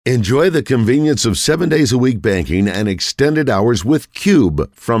Enjoy the convenience of 7 days a week banking and extended hours with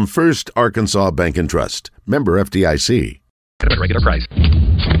Cube from First Arkansas Bank and Trust. Member FDIC. At a regular price.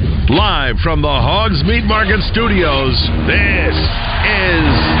 Live from the Hogs Meat Market Studios, this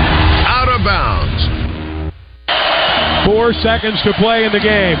is Out of Bounds. 4 seconds to play in the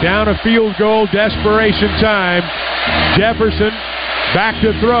game. Down a field goal, desperation time. Jefferson back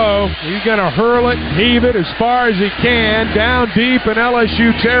to throw. He's going to hurl it, heave it as far as he can, down deep in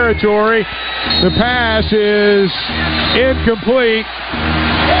LSU territory. The pass is incomplete.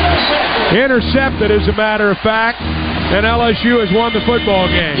 Intercepted, as a matter of fact. And LSU has won the football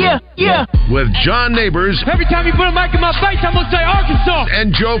game. Yeah. With John Neighbors. Every time you put a mic in my face, I'm going to say Arkansas.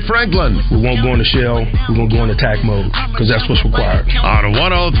 And Joe Franklin. We won't go in the shell. We're going to go in attack mode because that's what's required. On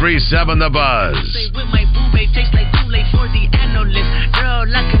 103.7 The Buzz. With my boo-babe, tastes like Kool-Aid for the analyst. Girl,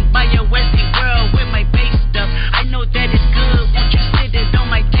 I can buy your Westie world with my base stuff. I know that it's good. Won't you sit it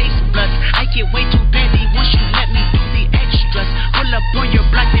on my taste buds? I get way too petty once you let me do the extras. Pull up on your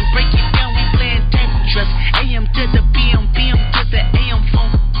block and break it down. We playing Tetris. AM to the PM, PM to the AM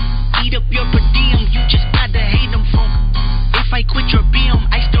phone. Eat up your per diem, you just gotta hate them funk. If I quit your BM,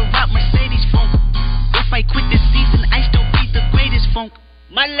 I still rock Mercedes funk. If I quit this season, I still be the greatest funk.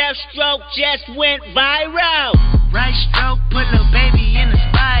 My left stroke just went viral. Right stroke put a baby in a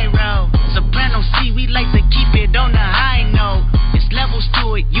spiral. Soprano C, we like to keep it on the high note. It's levels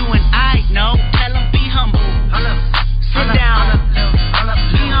to it, you and I know. Tell them be humble. Sit down.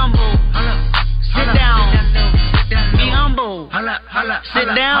 Be humble. Sit down. Be humble. Sit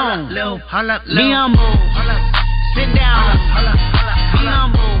down. Be humble. Sit down. Be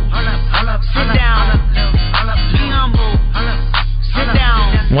humble. Sit down. Be humble. Sit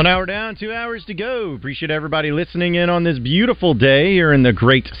down. 1 hour down, 2 hours to go. Appreciate everybody listening in on this beautiful day here in the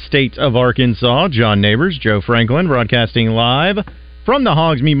great state of Arkansas. John Neighbors, Joe Franklin, broadcasting live from the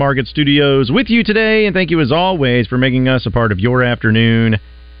Hogs Meat Market Studios with you today. And thank you as always for making us a part of your afternoon.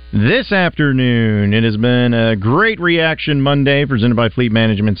 This afternoon, it has been a great reaction Monday presented by Fleet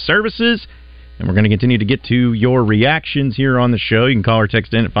Management Services. And we're going to continue to get to your reactions here on the show. You can call or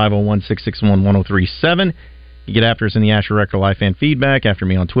text in at 501-661-1037. You get after us in the Asher Rector Life and Feedback. After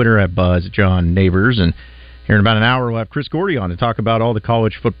me on Twitter at BuzzJohnNeighbors. And here in about an hour, we'll have Chris Gordy on to talk about all the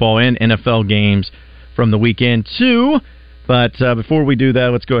college football and NFL games from the weekend, too. But before we do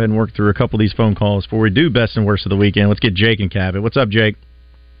that, let's go ahead and work through a couple of these phone calls before we do best and worst of the weekend. Let's get Jake in Cabot. What's up, Jake?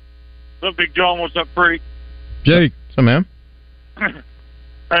 What's up, Big John? What's up, Freak? Jake. What's up, man?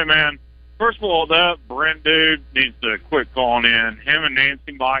 Hey, man. First of all, that Brent dude needs to quit calling in. Him and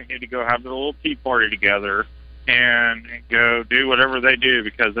Nancy Mike need to go have their little tea party together and go do whatever they do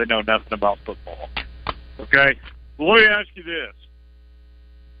because they know nothing about football. Okay? Well, let me ask you this.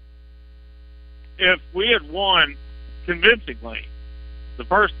 If we had won convincingly the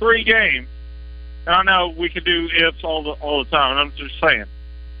first 3 games, and I know we could do ifs all the time, and I'm just saying,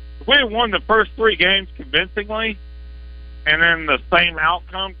 if we had won the first 3 games convincingly, and then the same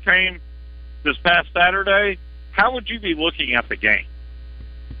outcome came this past Saturday, how would you be looking at the game?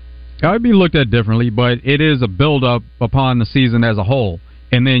 It would be looked at differently, but it is a build-up upon the season as a whole,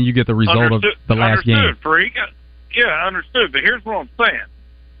 and then you get the result of the last game. Freak. Yeah, understood, but here's what I'm saying.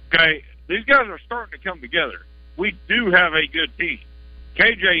 Okay, these guys are starting to come together. We do have a good team.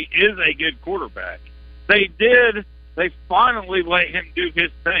 KJ is a good quarterback. They finally let him do his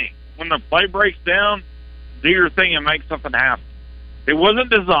thing. When the play breaks down, do your thing and make something happen. It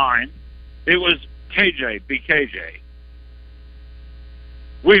wasn't designed. It was KJ, be KJ.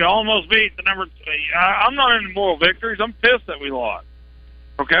 We almost beat the number. I'm not into moral victories. I'm pissed that we lost.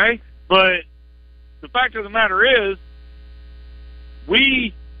 Okay? But the fact of the matter is,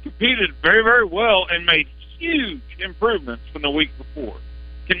 we competed very, very well and made huge improvements from the week before.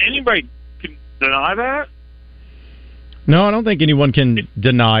 Can anybody deny that? No, I don't think anyone can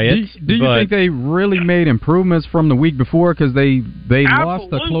deny it. Do you think they really made improvements from the week before? Because they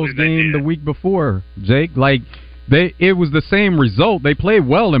lost a close game the week before, Jake. Like, it was the same result. They played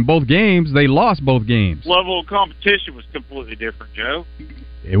well in both games. They lost both games. Level of competition was completely different, Joe.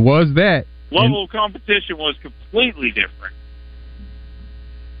 It was that. Level of competition was completely different.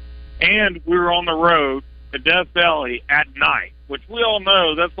 And we were on the road to Death Valley at night, which we all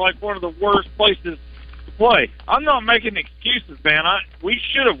know that's like one of the worst places to play. I'm not making excuses, man. We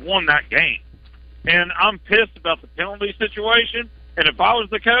should have won that game. And I'm pissed about the penalty situation. And if I was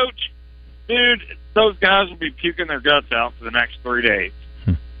the coach, dude, those guys would be puking their guts out for the next 3 days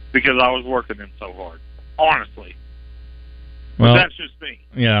because I was working them so hard. Honestly. Well, but that's just me.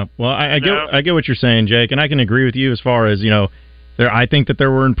 Yeah. Well, I get what you're saying, Jake, and I can agree with you as far as, I think that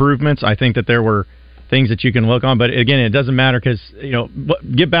there were improvements. I think that there were things that you can look on. But again, it doesn't matter because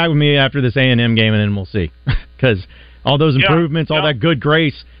get back with me after this A&M game, and then we'll see. Because all those improvements, all that good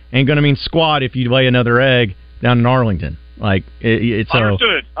grace, ain't going to mean squat if you lay another egg down in Arlington. Like it's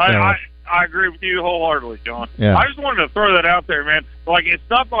understood. I agree with you wholeheartedly, John. Yeah. I just wanted to throw that out there, man. Like, it's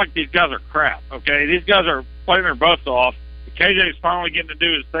not like these guys are crap, okay? These guys are playing their butts off. KJ's finally getting to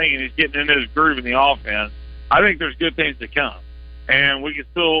do his thing, and he's getting into his groove in the offense. I think there's good things to come, and we can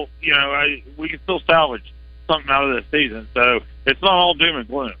still, salvage something out of this season. So it's not all doom and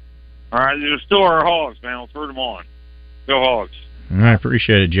gloom. All right, there's still our Hogs, man. Let's root them on. Go Hogs! I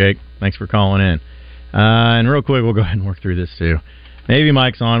appreciate it, Jake. Thanks for calling in. And real quick, we'll go ahead and work through this too. Navy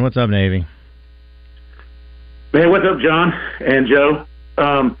Mike's on. What's up, Navy? Man, what's up, John and Joe?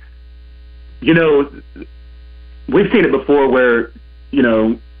 We've seen it before where,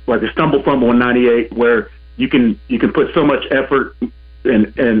 like a stumble fumble in '98, where you can put so much effort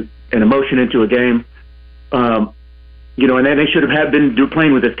and emotion into a game, and they should have been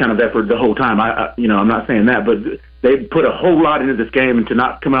playing with this kind of effort the whole time. I'm not saying that, but they put a whole lot into this game, and to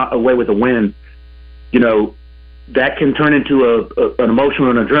not come out away with a win, that can turn into an emotional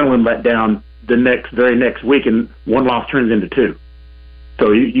and adrenaline letdown the very next week, and one loss turns into two.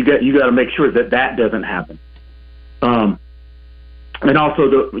 So you got to make sure that doesn't happen. And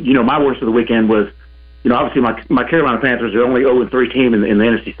also my worst of the weekend was, obviously my Carolina Panthers are only 0-3 team in the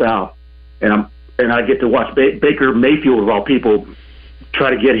NFC South, and I get to watch Baker Mayfield of all people try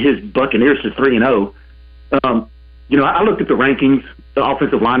to get his Buccaneers to 3-0. I looked at the rankings, the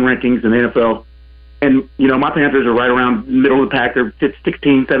offensive line rankings in the NFL. And, my Panthers are right around middle of the pack. They're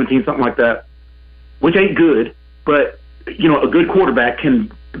 16, 17, something like that, which ain't good. But, a good quarterback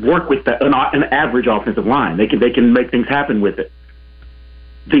can work with an average offensive line. They can make things happen with it.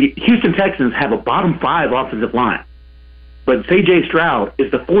 The Houston Texans have a bottom 5 offensive line. But C.J. Stroud is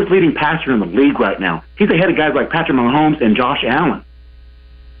the 4th leading passer in the league right now. He's ahead of guys like Patrick Mahomes and Josh Allen.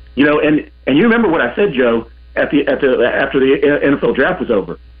 And you remember what I said, Joe, after the NFL draft was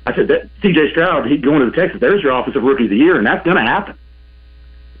over. I said that C.J. Stroud, he's going to the Texans. There's your offensive rookie of the year, and that's going to happen.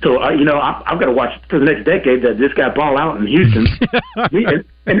 So, I've got to watch for the next decade that this guy ball out in Houston.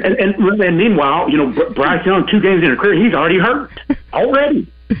 and meanwhile, Bryce Young, 2 games in a career, he's already hurt already.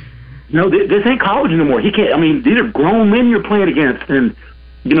 This ain't college anymore. He can't. I mean, these are grown men you're playing against, and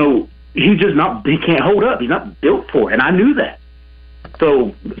he's just not. He can't hold up. He's not built for it, and I knew that.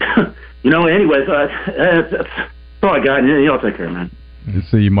 So, anyways, that's all I got. Y'all take care, man. Good to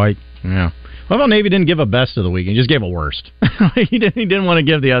see you, Mike. Yeah. Well, I thought Navy didn't give a best of the weekend. He just gave a worst. He didn't want to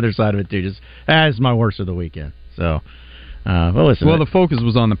give the other side of it, too. Just as my worst of the weekend. So, listen. Well, the focus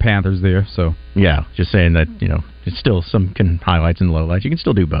was on the Panthers there, so. Yeah, just saying that, it's still some highlights and lowlights. You can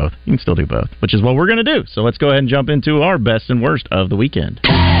still do both. Which is what we're going to do. So let's go ahead and jump into our best and worst of the weekend.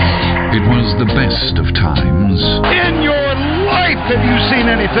 It was the best of times. In your life have you seen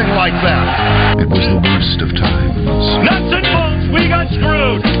anything like that? It was the worst of times. Nuts and bolts, we got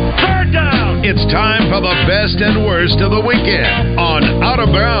screwed. Third down. It's time for the best and worst of the weekend on Out of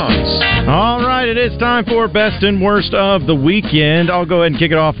Bounds. All right, it is time for best and worst of the weekend. I'll go ahead and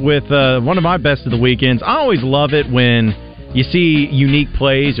kick it off with one of my best of the weekends. I always love it when you see unique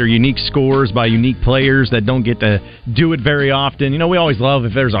plays or unique scores by unique players that don't get to do it very often. We always love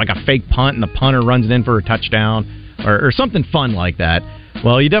if there's like a fake punt and the punter runs it in for a touchdown or something fun like that.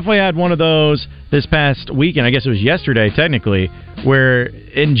 Well, you definitely had one of those this past weekend. I guess it was yesterday, technically, where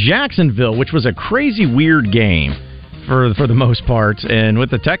in Jacksonville, which was a crazy weird game for the most part, and with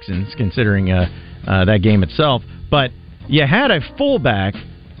the Texans, considering that game itself. But you had a fullback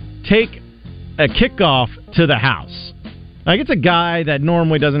take a kickoff to the house. Like, it's a guy that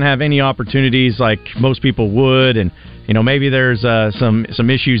normally doesn't have any opportunities like most people would, and maybe there's some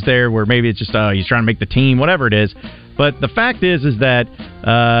issues there where maybe it's just he's trying to make the team, whatever it is. But the fact is that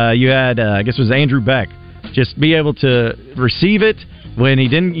you had I guess it was Andrew Beck just be able to receive it when he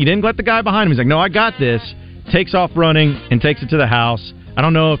didn't let the guy behind him. He's like, no, I got this. Takes off running and takes it to the house. I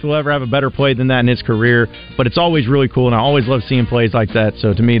don't know if he'll ever have a better play than that in his career, but it's always really cool, and I always love seeing plays like that.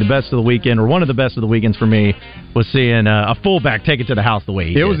 So to me, the best of the weekend, or one of the best of the weekends for me, was seeing a fullback take it to the house the way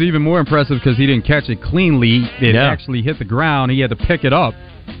he did. It was even more impressive because he didn't catch it cleanly. It actually hit the ground. He had to pick it up,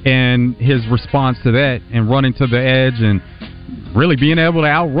 and his response to that and running to the edge and really being able to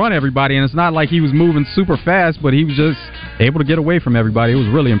outrun everybody. And it's not like he was moving super fast, but he was just able to get away from everybody. It was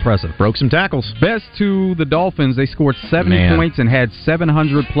really impressive. Broke some tackles. Best to the Dolphins. They scored 70 points and had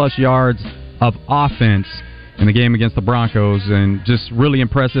 700-plus yards of offense in the game against the Broncos, and just really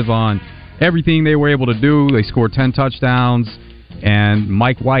impressive on everything they were able to do. They scored 10 touchdowns, and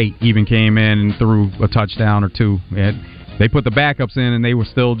Mike White even came in and threw a touchdown or two. And they put the backups in, and they were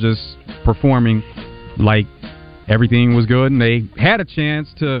still just performing like everything was good, and they had a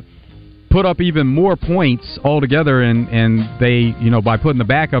chance to put up even more points altogether, and they, by putting the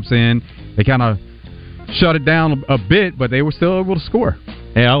backups in, they kind of shut it down a bit, but they were still able to score.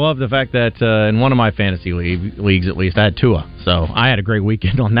 Yeah, I love the fact that in one of my fantasy leagues, at least, I had Tua, so I had a great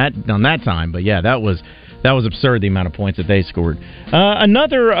weekend on that time. But yeah, that was absurd, the amount of points that they scored.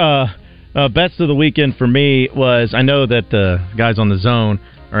 Another best of the weekend for me was, I know that the guys on the Zone,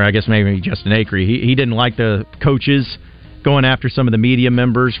 or I guess maybe Justin Acree, he didn't like the coaches going after some of the media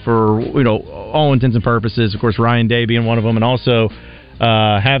members for, all intents and purposes. Of course, Ryan Day being one of them, and also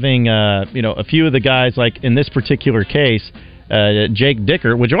having, a few of the guys, like in this particular case, Jake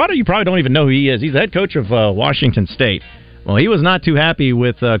Dicker, which a lot of you probably don't even know who he is. He's the head coach of Washington State. Well, he was not too happy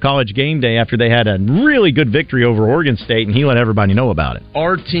with College Game Day after they had a really good victory over Oregon State, and he let everybody know about it.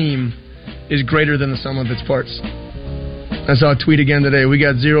 Our team is greater than the sum of its parts. I saw a tweet again today. We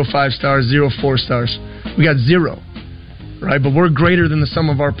got 0 5 stars, 0 4 stars. We got 0. Right, but we're greater than the sum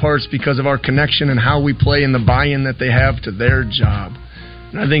of our parts because of our connection and how we play and the buy-in that they have to their job.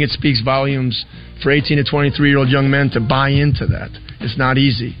 And I think it speaks volumes for 18 to 23-year-old young men to buy into that. It's not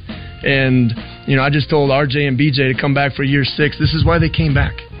easy. And, I just told RJ and BJ to come back for year 6. This is why they came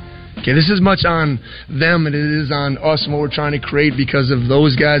back. Okay, this is much on them and it is on us and what we're trying to create because of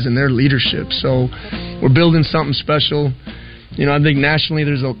those guys and their leadership. So we're building something special. I think nationally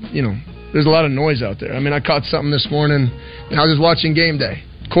there's a lot of noise out there. I mean, I caught something this morning, and I was just watching Game Day.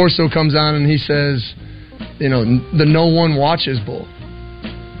 Corso comes on, and he says, the no one watches bull.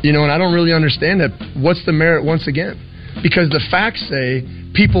 And I don't really understand that. What's the merit once again? Because the facts say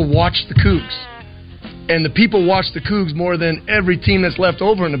people watch the Cougs. And the people watch the Cougs more than every team that's left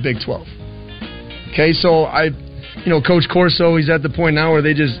over in the Big 12. Okay, so Coach Corso, he's at the point now where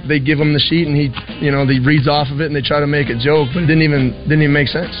they give him the sheet, and he reads off of it, and they try to make a joke, but it didn't even make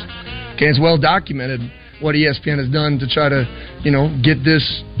sense. Okay, it's well documented what ESPN has done to try to,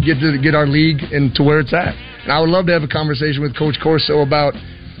 get our league into where it's at. And I would love to have a conversation with Coach Corso about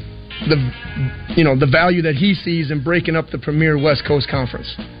the value that he sees in breaking up the premier West Coast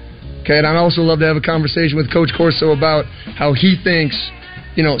Conference. Okay, and I'd also love to have a conversation with Coach Corso about how he thinks,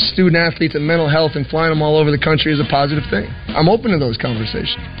 student athletes and mental health and flying them all over the country is a positive thing. I'm open to those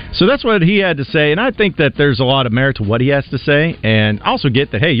conversations. So that's what he had to say, and I think that there's a lot of merit to what he has to say, and also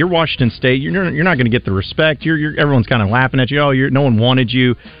get that, hey, you're Washington State, you're not going to get the respect, everyone's kind of laughing at you, no one wanted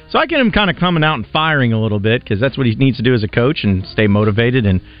you. So I get him kind of coming out and firing a little bit, because that's what he needs to do as a coach, and stay motivated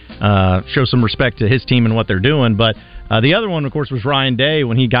and show some respect to his team and what they're doing. But the other one, of course, was Ryan Day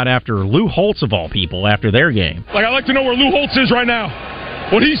when he got after Lou Holtz, of all people, after their game. I'd like to know where Lou Holtz is right now.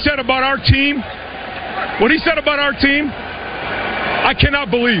 What he said about our team, I cannot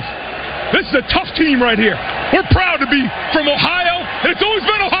believe. This is a tough team right here. We're proud to be from Ohio, and it's always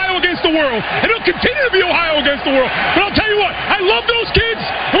been Ohio against the world, and it'll continue to be Ohio against the world. But I'll tell you what, I love those kids,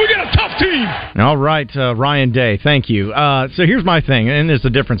 and we got a tough team. All right, Ryan Day, thank you. So here's my thing, and there's the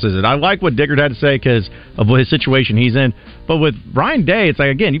difference is that I like what Dickert had to say because of his situation he's in, but with Ryan Day, it's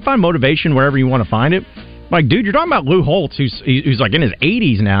like, again, you find motivation wherever you want to find it. Like, dude, you're talking about Lou Holtz, who's like in his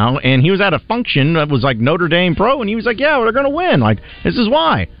 80s now, and he was at a function that was like Notre Dame Pro, and he was like, yeah, they're going to win. Like, this is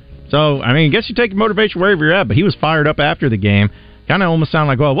why. So, I guess you take your motivation wherever you're at, but he was fired up after the game. Kind of almost sounded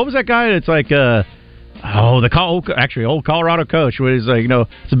like, well, what was that guy that's like, old Colorado coach, where he's like,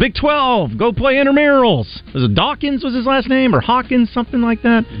 it's a Big 12, go play intramurals. Was it Dawkins was his last name, or Hawkins, something like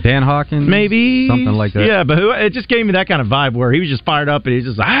that? Dan Hawkins? Maybe. Something like that. Yeah, but it just gave me that kind of vibe where he was just fired up, and he's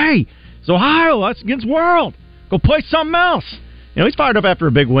just like, hey, it's Ohio, that's against World. Go play something else. He's fired up after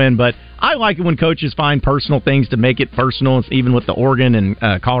a big win, but I like it when coaches find personal things to make it personal, even with the Oregon and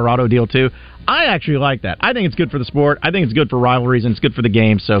Colorado deal, too. I actually like that. I think it's good for the sport. I think it's good for rivalries, and it's good for the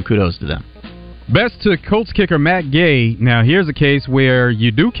game, so kudos to them. Best to Colts kicker Matt Gay. Now, here's a case where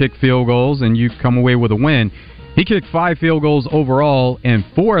you do kick field goals, and you come away with a win. He kicked 5 field goals overall, and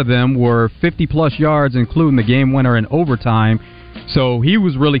 4 of them were 50-plus yards, including the game winner in overtime. So he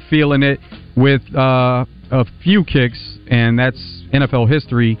was really feeling it with a few kicks, and that's NFL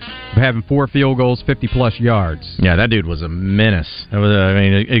history of having 4 field goals, 50-plus yards. Yeah, that dude was a menace.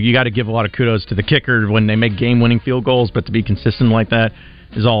 You got to give a lot of kudos to the kicker when they make game-winning field goals, but to be consistent like that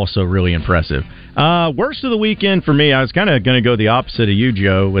is also really impressive. Worst of the weekend for me, I was kind of going to go the opposite of you,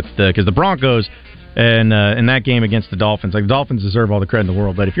 Joe, because the Broncos and in that game against the Dolphins, the Dolphins deserve all the credit in the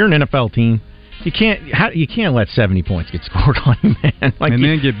world, but if you're an NFL team, you can't let 70 points get scored on you, man.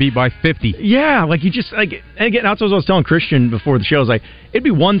 Then get beat by 50. Yeah, and again, that's what I was telling Christian before the show. I was like, it'd be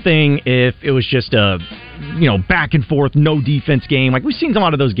one thing if it was just a, back and forth, no defense game. Like, we've seen a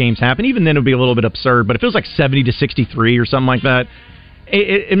lot of those games happen. Even then, it would be a little bit absurd. But if it was like 70-63 or something like that,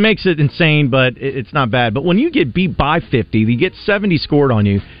 it makes it insane, but it's not bad. But when you get beat by 50, you get 70 scored on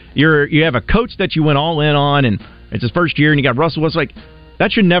you. You have a coach that you went all in on, and it's his first year, and you got Russell Wilson. Like,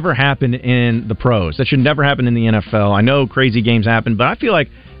 that should never happen in the pros. That should never happen in the NFL. I know crazy games happen, but I feel like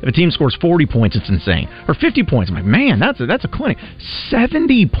if a team scores 40 points, it's insane. Or 50 points. I'm like, man, that's a clinic.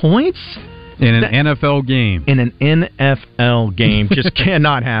 70 points? In an NFL game. In an NFL game. Just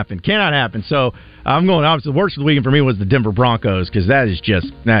cannot happen. Cannot happen. So I'm going, obviously, the worst of the weekend for me was the Denver Broncos, because that is just,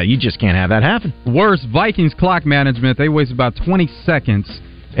 you just can't have that happen. Worse, Vikings clock management. They wasted about 20 seconds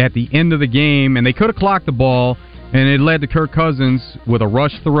at the end of the game, and they could have clocked the ball, and it led to Kirk Cousins with a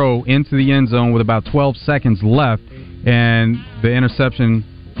rush throw into the end zone with about 12 seconds left, and the interception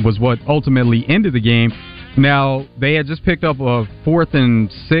was what ultimately ended the game. Now, they had just picked up a 4th and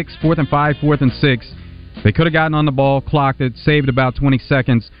 5, 4th and 6. They could have gotten on the ball, clocked it, saved about 20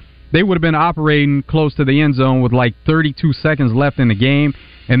 seconds. They would have been operating close to the end zone with like 32 seconds left in the game,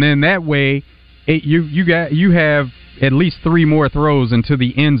 and then that way, you have at least 3 more throws into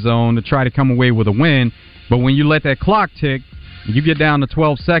the end zone to try to come away with a win. But when you let that clock tick, you get down to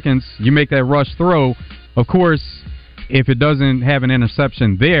 12 seconds, you make that rush throw. Of course, if it doesn't have an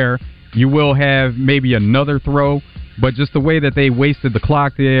interception there, you will have maybe another throw. But just the way that they wasted the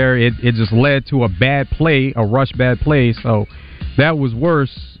clock there, it just led to a bad play, a rush bad play. So that was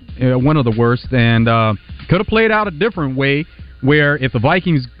worse, one of the worst. And could have played out a different way, where if the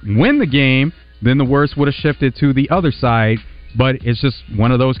Vikings win the game, then the worst would have shifted to the other side. But it's just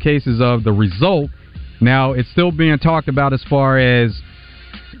one of those cases of the result. Now, it's still being talked about as far as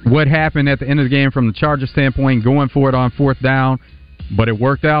what happened at the end of the game from the Chargers standpoint, going for it on 4th down, but it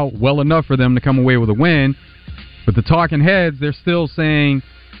worked out well enough for them to come away with a win. But the talking heads, they're still saying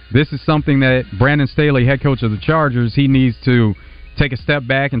this is something that Brandon Staley, head coach of the Chargers, he needs to take a step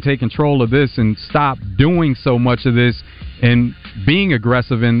back and take control of this and stop doing so much of this and being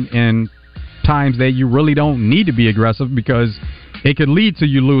aggressive in times that you really don't need to be aggressive, because it could lead to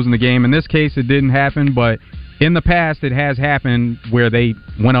you losing the game. In this case, it didn't happen, but in the past, it has happened where they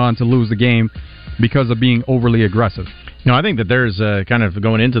went on to lose the game because of being overly aggressive. No, I think that there's kind of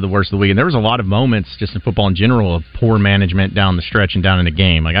going into the worst of the weekend, there was a lot of moments just in football in general of poor management down the stretch and down in the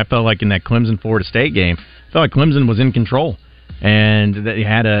game. Like, I felt like in that Clemson-Florida State game, I felt like Clemson was in control. And they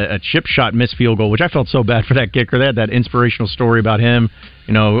had a chip shot missed field goal, which I felt so bad for that kicker. They had that inspirational story about him,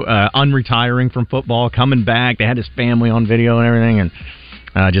 unretiring from football, coming back. They had his family on video and everything,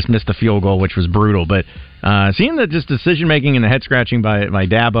 and just missed the field goal, which was brutal. But seeing the just decision-making and the head-scratching by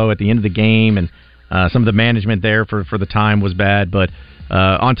Dabo at the end of the game, and some of the management there for the time was bad. But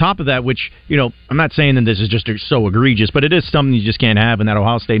on top of that, which, I'm not saying that this is just so egregious, but it is something you just can't have in that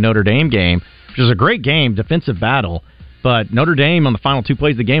Ohio State-Notre Dame game, which was a great game, defensive battle. But Notre Dame, on the final 2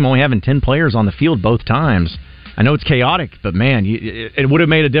 plays of the game, only having 10 players on the field both times. I know it's chaotic, but, man, it would have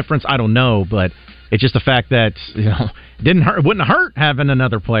made a difference. I don't know, but it's just the fact that it wouldn't hurt having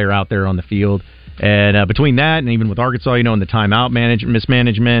another player out there on the field. And between that and even with Arkansas, in the timeout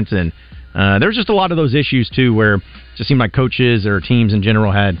mismanagement, and there's just a lot of those issues, too, where it just seemed like coaches or teams in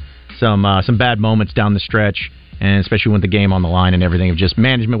general had some bad moments down the stretch. And especially with the game on the line and everything, of just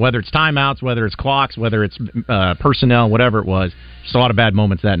management, whether it's timeouts, whether it's clocks, whether it's personnel, whatever it was. Just a lot of bad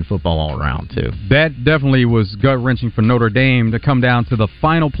moments that in football all around, too. That definitely was gut-wrenching for Notre Dame to come down to the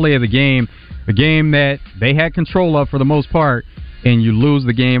final play of the game, a game that they had control of for the most part, and you lose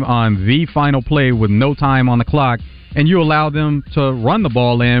the game on the final play with no time on the clock, and you allow them to run the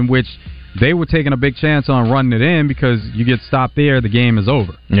ball in, which they were taking a big chance on running it in, because you get stopped there, the game is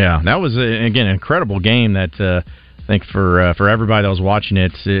over. Yeah, that was, again, an incredible game that I think for everybody that was watching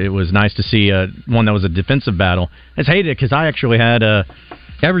it, it was nice to see one that was a defensive battle. It's hated it because I actually had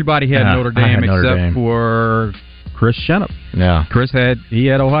everybody had Notre Dame except for Chris Shenop. Yeah, Chris had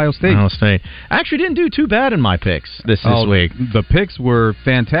Ohio State. I actually didn't do too bad in my picks this week. The picks were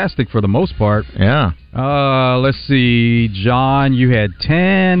fantastic for the most part. Yeah. Let's see, John, you had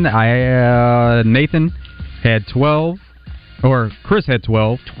 10. Nathan had 12, or Chris had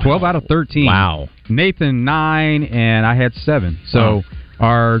 12. 12 out of 13. Wow. Nathan 9, and I had 7. So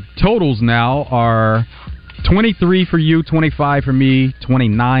our totals now are 23 for you, 25 for me,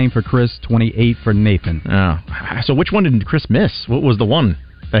 29 for Chris, 28 for Nathan. So which one did Chris miss? What was the one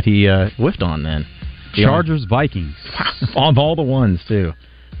that he whiffed on then? Chargers, Vikings. Of all the ones, too.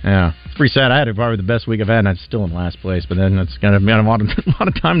 Yeah, it's pretty sad. I had probably the best week I've had, and I'm still in last place. But then it's going to be a lot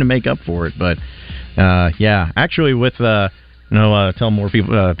of time to make up for it. But yeah, actually, with tell more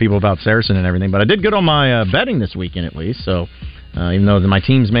people about Saracen and everything. But I did good on my betting this weekend at least. So even though my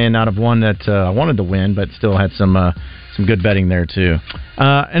teams may not have won that I wanted to win, but still had some good betting there too.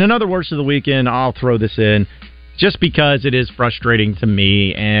 And another worst of the weekend, I'll throw this in. just because it is frustrating to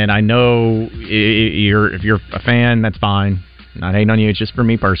me, and I know if you're a fan, that's fine. I'm not hating on you. It's just for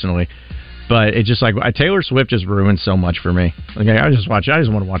me personally. But it's just like Taylor Swift just ruined so much for me. Okay, I just want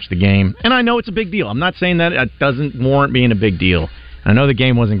to watch the game, and I know it's a big deal. I'm not saying that it doesn't warrant being a big deal. I know the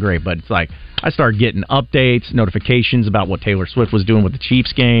game wasn't great, but it's like I started getting updates, notifications about what Taylor Swift was doing with the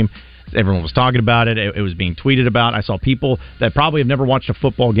Chiefs game. Everyone was talking about it. It was being tweeted about. I saw people that probably have never watched a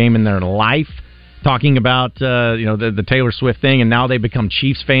football game in their life talking about the Taylor Swift thing, and now they become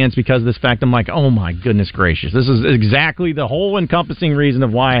Chiefs fans because of this fact. I'm like, oh my goodness gracious, this is exactly the whole encompassing reason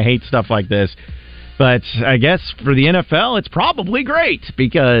of why I hate stuff like this. But I guess for the NFL, it's probably great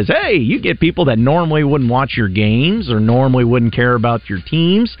because, hey, you get people that normally wouldn't watch your games or normally wouldn't care about your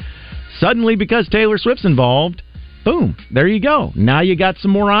teams. Suddenly, because Taylor Swift's involved, boom, there you go. Now you got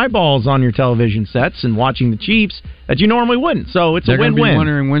some more eyeballs on your television sets and watching the Chiefs that you normally wouldn't. So it's a win-win. They're going to be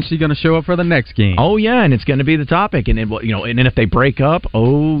wondering when she's going to show up for the next game. Oh yeah, and it's going to be the topic. And and then if they break up,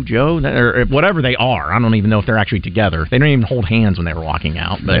 Joe, or whatever they are, I don't even know if they're actually together. They don't even hold hands when they were walking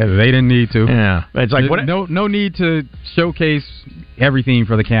out. But yeah, they didn't need to. Yeah, it's like no need to showcase everything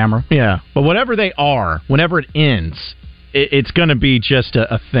for the camera. Yeah, but whatever they are, whenever it ends, it's going to be just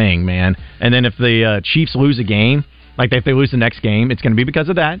a thing, man. And then if the Chiefs lose a game, like if they lose the next game, it's going to be because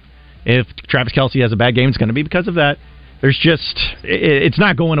of that. If Travis Kelce has a bad game, it's going to be because of that. There's just, it's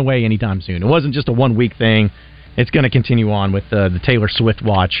not going away anytime soon. It wasn't just a 1 week thing. It's going to continue on with the Taylor Swift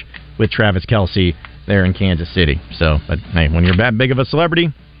watch with Travis Kelce there in Kansas City. So, but hey, when you're that big of a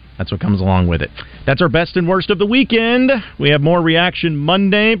celebrity, that's what comes along with it. That's our best and worst of the weekend. We have more Reaction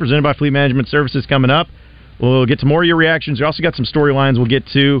Monday presented by Fleet Management Services coming up. We'll get to more of your reactions. We also got some storylines we'll get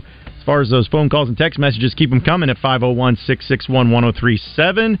to. As far as those phone calls and text messages, keep them coming at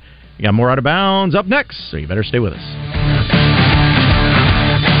 501-661-1037. We got more Out of Bounds up next, so you better stay with us.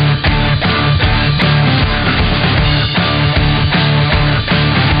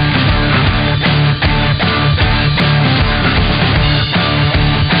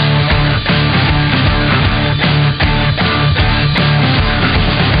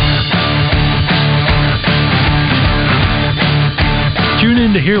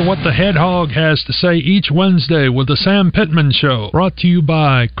 To hear what the Head Hog has to say each Wednesday with the Sam Pittman Show, brought to you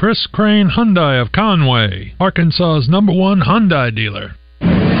by Chris Crane Hyundai of Conway, Arkansas's #1 Hyundai dealer.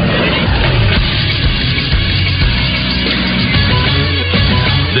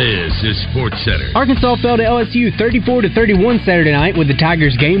 This is SportsCenter. Arkansas fell to LSU 34-31 Saturday night with the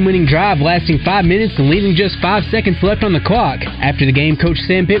Tigers' game-winning drive lasting 5 minutes and leaving just 5 seconds left on the clock. After the game, Coach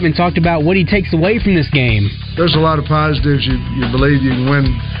Sam Pittman talked about what he takes away from this game. There's a lot of positives. You believe you can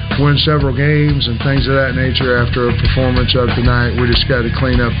win several games and things of that nature after a performance of tonight. We just got to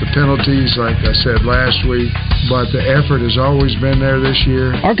clean up the penalties, like I said last week. But the effort has always been there this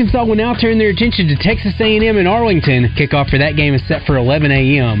year. Arkansas will now turn their attention to Texas A&M in Arlington. Kickoff for that game is set for 11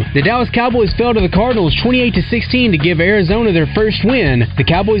 a.m. The Dallas Cowboys fell to the Cardinals 28-16 to give Arizona their first win. The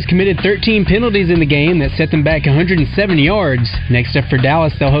Cowboys committed 13 penalties in the game that set them back 107 yards. Next up for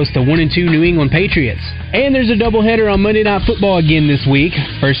Dallas, they'll host the 1-2 New England Patriots. And there's a doubleheader on Monday Night Football again this week.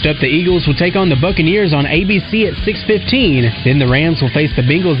 First up, the Eagles will take on the Buccaneers on ABC at 6:15. Then the Rams will face the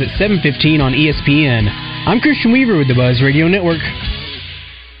Bengals at 7:15 on ESPN. I'm Christian Weaver with the Buzz Radio Network.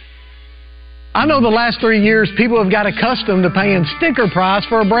 I know the last 3 years people have got accustomed to paying sticker price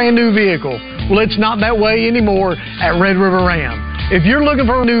for a brand new vehicle. Well, it's not that way anymore at Red River Ram. If you're looking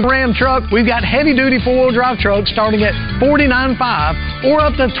for a new Ram truck, we've got heavy-duty four-wheel drive trucks starting at $49,500 or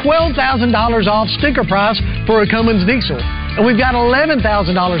up to $12,000 off sticker price for a Cummins diesel. And we've got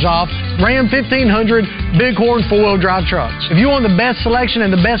 $11,000 off Ram 1500 Bighorn four-wheel drive trucks. If you want the best selection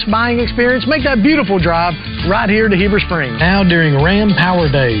and the best buying experience, make that beautiful drive right here to Heber Springs. Now during Ram Power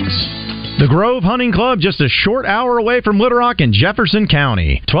Days. The Grove Hunting Club, just a short hour away from Little Rock in Jefferson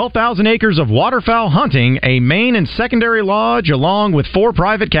County. 12,000 acres of waterfowl hunting, a main and secondary lodge, along with 4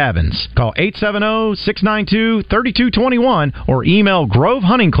 private cabins. Call 870-692-3221 or email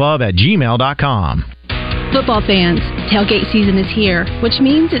grovehuntingclub@gmail.com. Football fans, tailgate season is here, which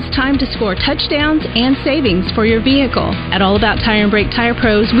means it's time to score touchdowns and savings for your vehicle. At All About Tire and Brake Tire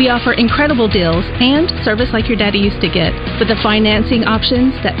Pros, we offer incredible deals and service like your daddy used to get, with the financing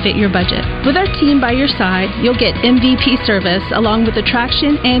options that fit your budget. With our team by your side, you'll get MVP service along with the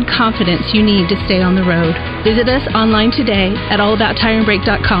traction and confidence you need to stay on the road. Visit us online today at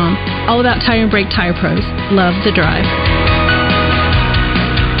allabouttireandbrake.com. All About Tire and Brake Tire Pros. Love the drive.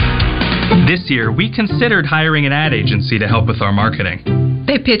 This year, we considered hiring an ad agency to help with our marketing.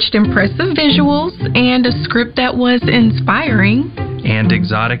 They pitched impressive visuals and a script that was inspiring. And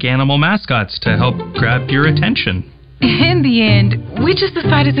exotic animal mascots to help grab your attention. In the end, we just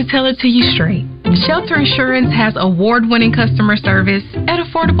decided to tell it to you straight. Shelter Insurance has award-winning customer service at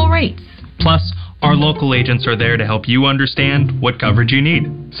affordable rates. Plus, our local agents are there to help you understand what coverage you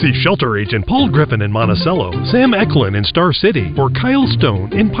need. See Shelter Agent Paul Griffin in Monticello, Sam Eklund in Star City, or Kyle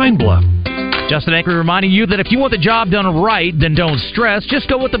Stone in Pine Bluff. Justin Anker reminding you that if you want the job done right, then don't stress. Just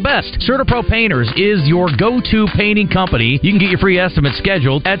go with the best. CertaPro Painters is your go-to painting company. You can get your free estimate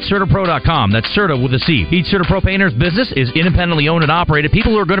scheduled at CertaPro.com. That's Certa with a C. Each CertaPro Painters business is independently owned and operated.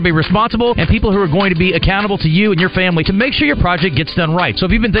 People who are going to be responsible and people who are going to be accountable to you and your family to make sure your project gets done right. So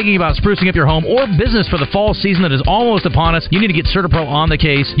if you've been thinking about sprucing up your home or business for the fall season that is almost upon us, you need to get CertaPro on the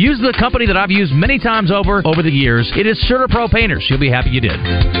case. Use the company that I've used many times over the years. It is CertaPro Painters. You'll be happy you did.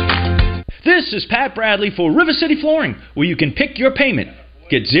 This is Pat Bradley for River City Flooring, where you can pick your payment.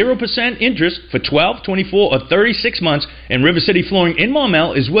 Get 0% interest for 12, 24, or 36 months, and River City Flooring in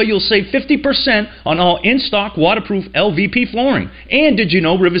Maumelle is where you'll save 50% on all in-stock waterproof LVP flooring. And did you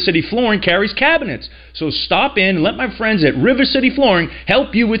know River City Flooring carries cabinets? So stop in and let my friends at River City Flooring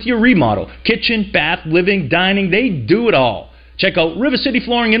help you with your remodel. Kitchen, bath, living, dining, they do it all. Check out River City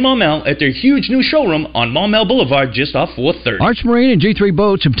Flooring in Maumelle at their huge new showroom on Maumelle Boulevard just off 430. Arch Marine and G3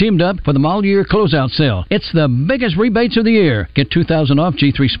 Boats have teamed up for the model year closeout sale. It's the biggest rebates of the year. Get $2,000 off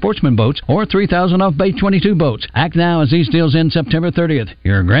G3 Sportsman boats or $3,000 off Bay 22 boats. Act now as these deals end September 30th.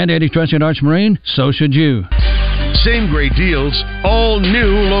 Your granddaddy trusted Arch Marine, so should you. Same great deals, all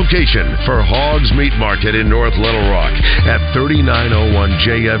new location for Hogs Meat Market in North Little Rock at 3901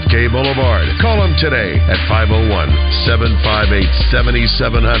 JFK Boulevard. Call them today at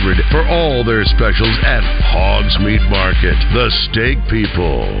 501-758-7700 for all their specials at Hogs Meat Market, the steak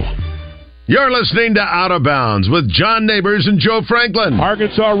people. You're listening to Out of Bounds with John Neighbors and Joe Franklin.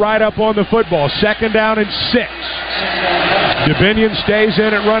 Arkansas right up on the football. 2nd down and 6. Dubinion stays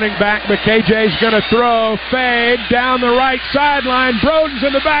in at running back, but KJ's going to throw. Fade down the right sideline. Broden's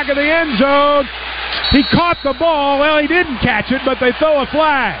in the back of the end zone. He caught the ball. Well, he didn't catch it, but they throw a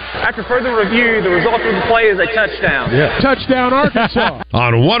flag. After further review, the result of the play is a touchdown. Yeah. Touchdown, Arkansas.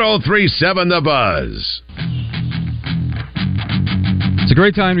 On 103.7 The Buzz. It's a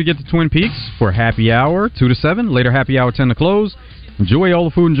great time to get to Twin Peaks for happy hour, 2 to 7. Later happy hour, 10 to close. Enjoy all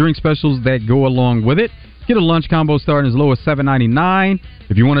the food and drink specials that go along with it. Get a lunch combo starting as low as $7.99.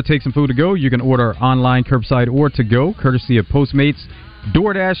 If you want to take some food to go, you can order online, curbside, or to go, courtesy of Postmates,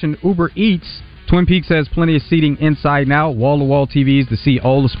 DoorDash, and Uber Eats. Twin Peaks has plenty of seating inside and out, wall-to-wall TVs to see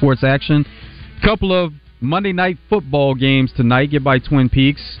all the sports action. Couple of Monday Night Football games tonight. Get by Twin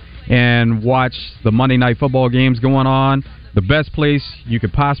Peaks and watch the Monday Night Football games going on. The best place you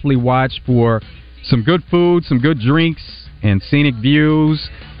could possibly watch for some good food, some good drinks, and scenic views.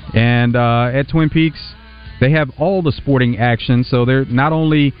 And at Twin Peaks, they have all the sporting action, so they're not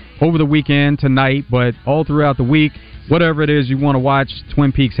only over the weekend tonight, but all throughout the week. Whatever it is you want to watch,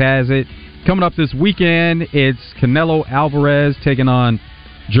 Twin Peaks has it. Coming up this weekend, it's Canelo Alvarez taking on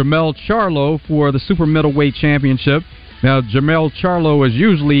Jermell Charlo for the Super Middleweight Championship. Now, Jermell Charlo is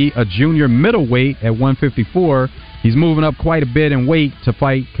usually a junior middleweight at 154. He's moving up quite a bit in weight to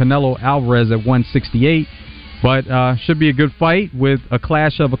fight Canelo Alvarez at 168. But should be a good fight with a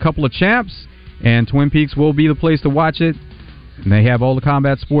clash of a couple of champs. And Twin Peaks will be the place to watch it. And they have all the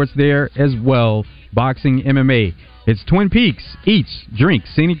combat sports there as well. Boxing, MMA. It's Twin Peaks. Eats, drinks,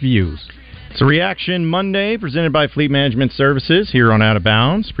 scenic views. It's a Reaction Monday presented by Fleet Management Services here on Out of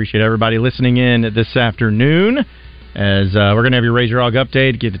Bounds. Appreciate everybody listening in this afternoon. As we're going to have your Raise Your Hog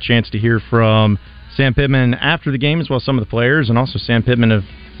update. Get the chance to hear from Sam Pittman after the game, as well as some of the players, and also Sam Pittman of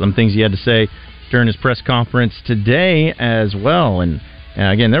some things he had to say during his press conference today as well. And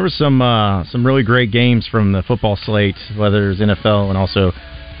again, there was some really great games from the football slate, whether it's NFL and also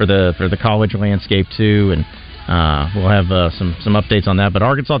for the college landscape too. And we'll have some updates on that. But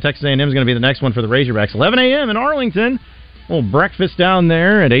Arkansas, Texas A&M is going to be the next one for the Razorbacks. 11 a.m. in Arlington. A little breakfast down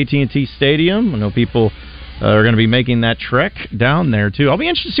there at AT&T Stadium. I know people are going to be making that trek down there too. I'll be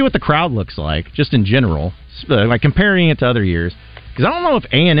interested to see what the crowd looks like, just in general, like comparing it to other years. Because I don't know if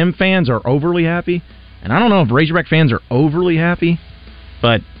A&M fans are overly happy, and I don't know if Razorback fans are overly happy,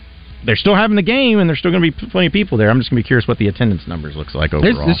 but they're still having the game, and there's still going to be plenty of people there. I'm just going to be curious what the attendance numbers looks like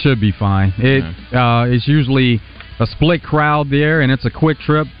overall. This should be fine. It's usually a split crowd there, and it's a quick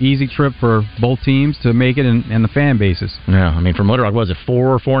trip, easy trip for both teams to make it and the fan bases. Yeah, I mean, from Little Rock, was it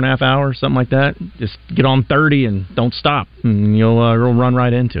 4.5 hours, something like that? Just get on 30 and don't stop, and you'll run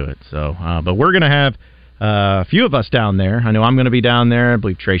right into it. So, but we're going to have a few of us down there. I know I'm going to be down there. I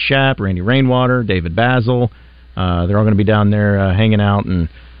believe Trey Schapp, Randy Rainwater, David Basil. They're all going to be down there hanging out and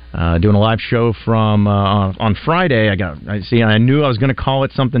doing a live show from on Friday. I knew I was going to call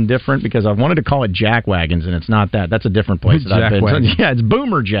it something different because I wanted to call it Jack Wagons, and it's not that. That's a different place that I've been. Yeah, it's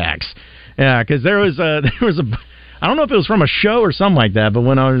Boomer Jacks. Yeah, because there was a. I don't know if it was from a show or something like that, but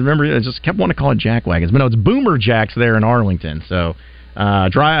when I just kept wanting to call it Jack Wagons. But no, it's Boomer Jacks there in Arlington. So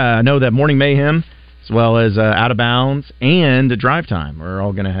I know that Morning Mayhem, as well as Out of Bounds and Drive Time, we're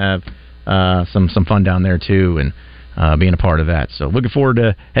all going to have some fun down there too, and being a part of that. So looking forward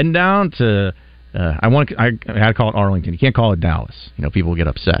to heading down to. I had to call it Arlington. You can't call it Dallas. People get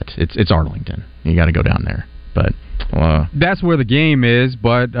upset. It's Arlington. You got to go down there. But that's where the game is.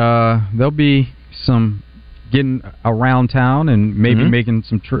 But there'll be some getting around town and maybe making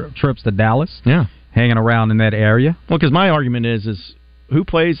some trips to Dallas. Yeah, hanging around in that area. Well, because my argument is who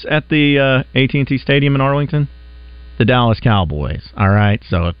plays at the AT&T Stadium in Arlington? The Dallas Cowboys. All right,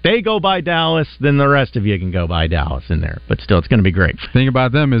 so if they go by Dallas, then the rest of you can go by Dallas in there. But still, it's going to be great. The thing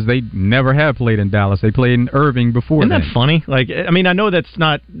about them is they never have played in Dallas. They played in Irving before. Isn't that funny? I know that's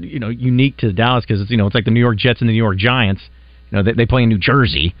not unique to Dallas because it's like the New York Jets and the New York Giants. They play in New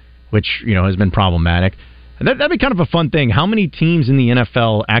Jersey, which has been problematic. That'd be kind of a fun thing. How many teams in the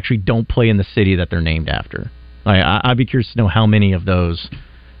NFL actually don't play in the city that they're named after? I'd be curious to know how many of those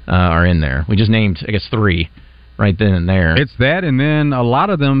are in there. We just named, I guess, 3 right then and there. It's that, and then a lot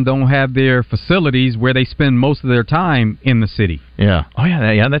of them don't have their facilities where they spend most of their time in the city. Yeah. Oh,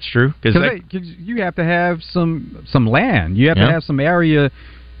 yeah, that's true. Because you have to have some land. You have to have some area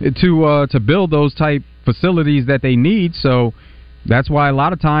to build those type facilities that they need, so that's why a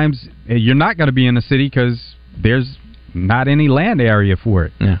lot of times you're not going to be in the city because there's not any land area for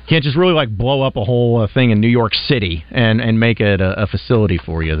it. Yeah. Can't just really blow up a whole thing in New York City and make it a facility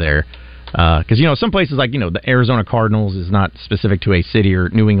for you there. Because some places like the Arizona Cardinals is not specific to a city, or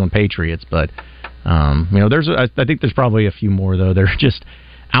New England Patriots, but I think there's probably a few more though. They're just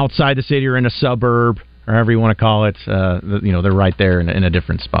outside the city or in a suburb or however you want to call it. They're right there in a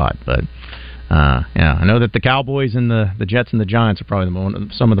different spot, but. I know that the Cowboys and the Jets and the Giants are probably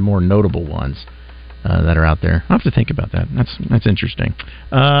some of the more notable ones that are out there. I'll have to think about that. That's interesting.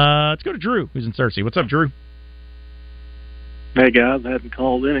 Let's go to Drew, who's in Searcy. What's up, Drew? Hey, guys. I hadn't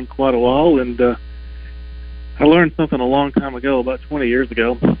called in quite a while, and I learned something a long time ago, about 20 years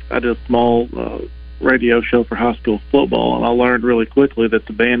ago. I did a small radio show for high school football, and I learned really quickly that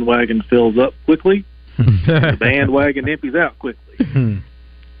the bandwagon fills up quickly, and the bandwagon empties out quickly.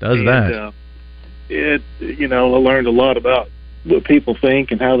 That. I learned a lot about what people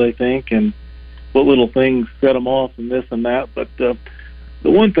think and how they think and what little things set them off and this and that. But the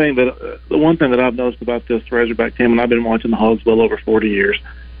one thing that I've noticed about this Razorback team, and I've been watching the Hogs well over 40 years,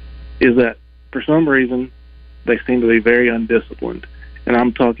 is that for some reason they seem to be very undisciplined. And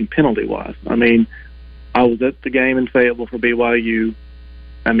I'm talking penalty-wise. I mean, I was at the game in Fayetteville for BYU.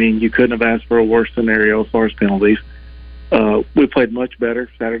 I mean, you couldn't have asked for a worse scenario as far as penalties. We played much better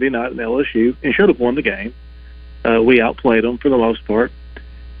Saturday night in LSU and should have won the game. We outplayed them for the most part.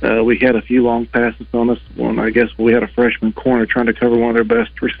 We had a few long passes on us. I guess we had a freshman corner trying to cover one of their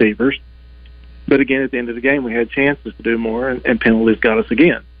best receivers. But again, at the end of the game, we had chances to do more, and penalties got us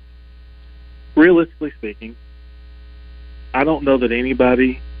again. Realistically speaking, I don't know that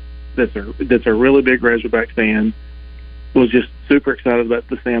anybody that's a really big Razorback fan was just super excited about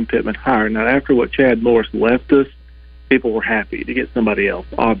the Sam Pittman hire. Now, after what Chad Morris left us, people were happy to get somebody else,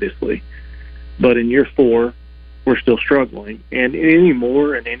 obviously. But in year 4, we're still struggling. And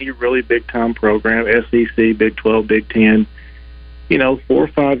anymore in any really big-time program, SEC, Big 12, Big 10, 4 or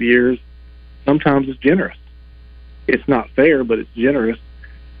 5 years, sometimes it's generous. It's not fair, but it's generous.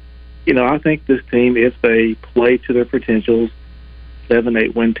 I think this team, if they play to their potentials,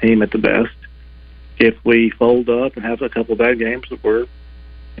 7-8 win team at the best. If we fold up and have a couple of bad games, we're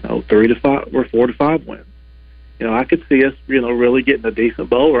 3 to 5, we're 4 to 5 wins. I could see us, really getting a decent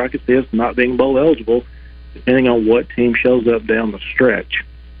bowl, or I could see us not being bowl eligible, depending on what team shows up down the stretch.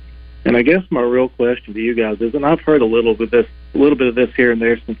 And I guess my real question to you guys is, and I've heard a little bit of this here and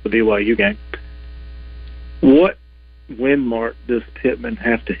there since the BYU game, what win mark does Pittman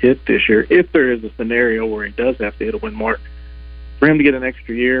have to hit this year, if there is a scenario where he does have to hit a win mark, for him to get an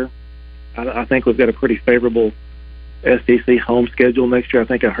extra year? I think we've got a pretty favorable SEC home schedule next year. I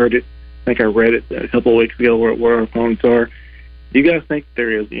think I read it a couple of weeks ago where our opponents are. Do you guys think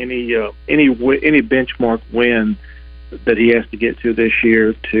there is any benchmark win that he has to get to this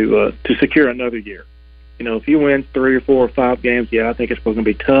year to secure another year? If he wins 3 or 4 or 5 games, I think it's going to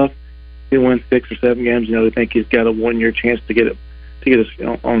be tough. If he wins 6 or 7 games, I think he's got a 1-year chance to get us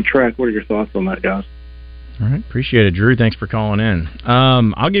on track. What are your thoughts on that, guys? All right, appreciate it, Drew. Thanks for calling in.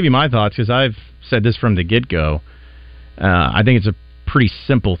 I'll give you my thoughts because I've said this from the get-go. I think it's a pretty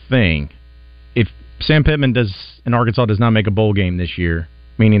simple thing. If Sam Pittman and Arkansas does not make a bowl game this year,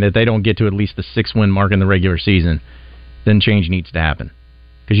 meaning that they don't get to at least the 6-win mark in the regular season, then change needs to happen.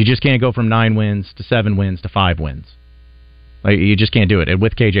 Because you just can't go from 9 wins to 7 wins to 5 wins. Like, you just can't do it. And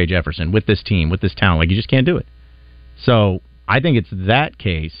with KJ Jefferson, with this team, with this talent, like, you just can't do it. So I think it's that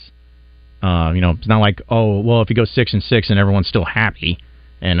case. It's not like, oh, well, if you go 6-6 and everyone's still happy,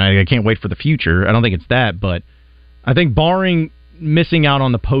 and I can't wait for the future. I don't think it's that, but I think barring missing out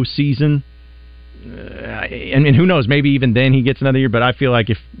on the postseason, and who knows, maybe even then he gets another year, but I feel like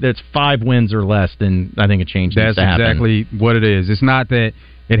if it's 5 wins or less, then I think a change needs to happen. That's exactly what it is. It's not that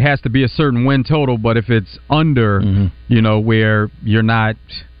it has to be a certain win total, but if it's under, where you're not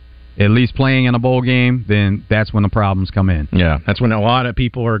at least playing in a bowl game, then that's when the problems come in. Yeah, that's when a lot of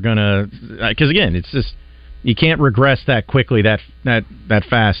people are going to... Because, again, it's just... You can't regress that quickly, that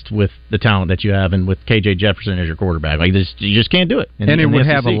fast with the talent that you have and with KJ Jefferson as your quarterback. Like this, you just can't do it. And it would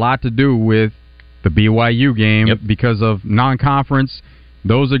have a lot to do with the BYU game because of non-conference.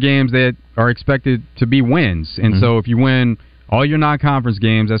 Those are games that are expected to be wins. And so if you win all your non-conference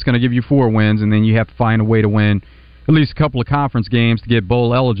games, that's going to give you 4 wins, and then you have to find a way to win at least a couple of conference games to get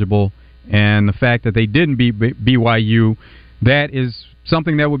bowl eligible. And the fact that they didn't beat BYU, that is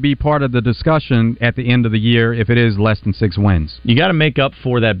something that would be part of the discussion at the end of the year if it is less than 6 wins. You got to make up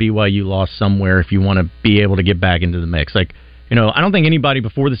for that BYU loss somewhere if you want to be able to get back into the mix. Like, I don't think anybody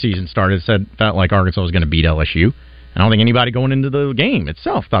before the season started felt like Arkansas was going to beat LSU. I don't think anybody going into the game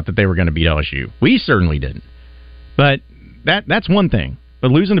itself thought that they were going to beat LSU. We certainly didn't. But that's one thing.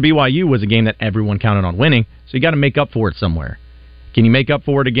 But losing to BYU was a game that everyone counted on winning, so you got to make up for it somewhere. Can you make up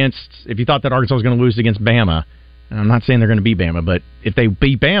for it if you thought that Arkansas was going to lose against Bama? And I'm not saying they're going to beat Bama, but if they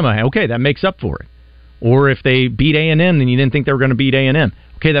beat Bama, okay, that makes up for it. Or if they beat A&M, then you didn't think they were going to beat A&M.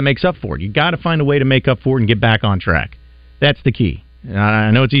 Okay, that makes up for it. You got to find a way to make up for it and get back on track. That's the key. And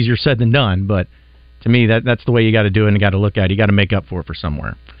I know it's easier said than done, but to me, that's the way you got to do it and you got to look at it. You got to make up for it for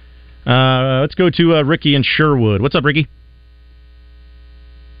somewhere. Let's go to Ricky in Sherwood. What's up, Ricky?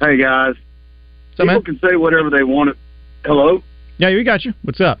 Hey, guys. What's up, man? People can say whatever they want. Hello? Yeah, we got you.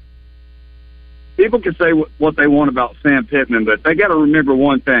 What's up? People can say what they want about Sam Pittman, but they got to remember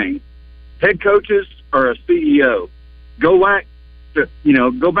one thing. Head coaches are a CEO. Go back to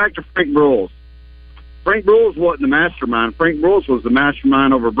Frank Broyles. Frank Broyles wasn't the mastermind. Frank Broyles was the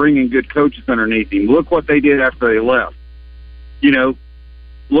mastermind over bringing good coaches underneath him. Look what they did after they left.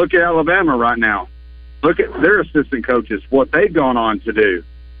 Look at Alabama right now. Look at their assistant coaches, what they've gone on to do.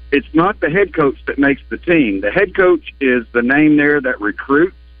 It's not the head coach that makes the team. The head coach is the name there that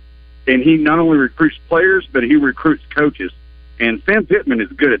recruits, and he not only recruits players, but he recruits coaches. And Sam Pittman is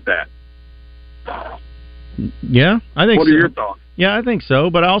good at that. Yeah, I think so. What are your thoughts? Yeah, I think so,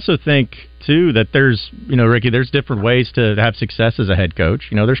 but I also think, too, that there's, Ricky, there's different ways to have success as a head coach.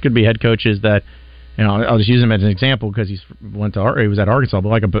 There's could be head coaches that, I'll just use him as an example because he was at Arkansas, but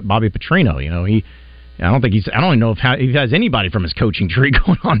like a Bobby Petrino, I don't even know if he has anybody from his coaching tree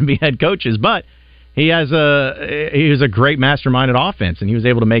going on to be head coaches, but he was a great mastermind at offense, and he was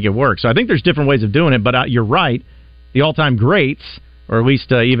able to make it work. So I think there's different ways of doing it, but you're right. The all-time greats, or at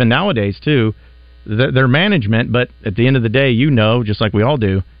least even nowadays too, their management, but at the end of the day, just like we all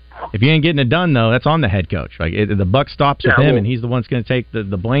do, if you ain't getting it done, though, that's on the head coach. Like the buck stops with him, and he's the one that's going to take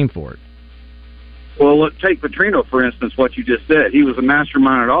the blame for it. Well, look, take Petrino, for instance, what you just said. He was a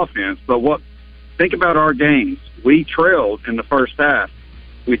mastermind at offense, but think about our games. We trailed in the first half.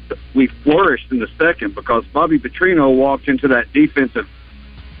 We flourished in the second because Bobby Petrino walked into that defensive,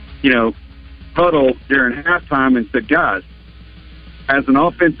 huddle during halftime and said, guys, as an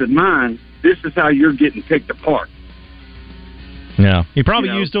offensive mind, this is how you're getting picked apart. Yeah, he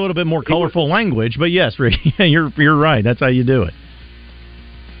probably used a little bit more colorful language, but yes, Ricky, you're right. That's how you do it.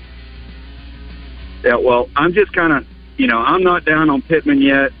 Yeah, well, I'm just kind of, I'm not down on Pittman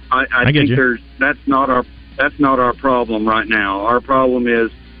yet. I think that's not our problem right now. Our problem is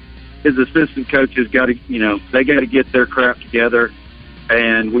his assistant coaches got to, they got to get their crap together,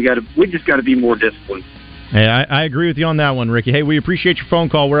 and we just got to be more disciplined. Hey, I agree with you on that one, Ricky. Hey, we appreciate your phone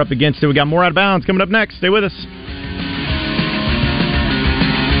call. We're up against it. We got more Out of Bounds coming up next. Stay with us.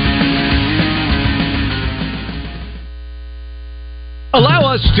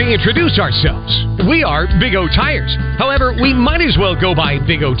 Allow us to introduce ourselves. We are Big O Tires. However, we might as well go by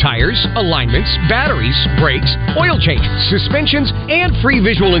Big O Tires, alignments, batteries, brakes, oil changes, suspensions, and free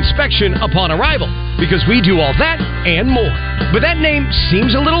visual inspection upon arrival, because we do all that and more. But that name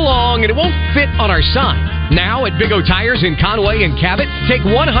seems a little long and it won't fit on our sign. Now at Big O Tires in Conway and Cabot, take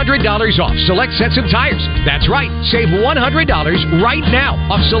 $100 off select sets of tires. That's right, save $100 right now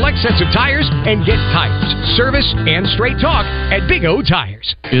off select sets of tires and get tires, service, and straight talk at Big O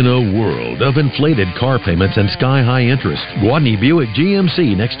Tires. In a world of inflated car payments and sky-high interest, Guadney Buick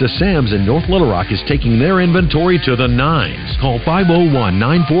GMC next to Sam's in North Little Rock is taking their inventory to the nines. Call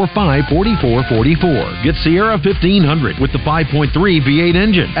 501-945-4444. Get Sierra 1500 with the 5.3 V8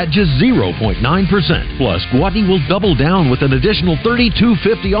 engine at just 0.9%. Plus, Guadney will double down with an additional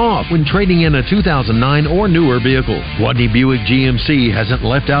 $3,250 off when trading in a 2009 or newer vehicle. Guadney Buick GMC hasn't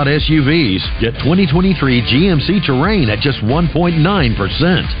left out SUVs. Get 2023 GMC Terrain at just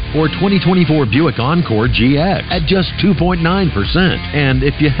 1.9%, or 2024 Buick Encore GX at just 2.9%. And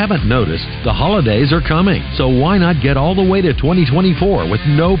if you haven't noticed, the holidays are coming, so why not get all the way to 2024 with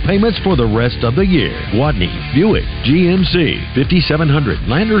no payments for the rest of the year? Guadney Buick GMC, 5700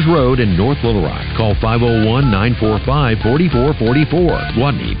 Landers Road in North Little Rock. Call 501-945-4444.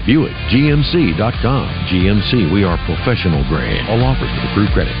 Guadney Buick GMC.com. GMC, we are professional grade. All offers with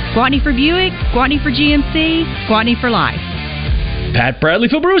approved credit. Guadney for Buick, Guadney for GMC, Guadney for life. Pat Bradley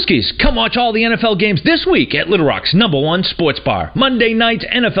for Brewskis. Come watch all the NFL games this week at Little Rock's #1 sports bar. Monday night's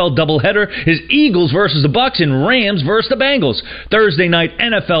NFL doubleheader is Eagles versus the Bucks and Rams versus the Bengals. Thursday night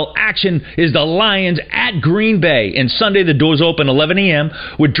NFL action is the Lions at Green Bay. And Sunday the doors open 11 a.m.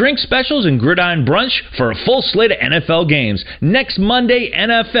 with drink specials and gridiron brunch for a full slate of NFL games. Next Monday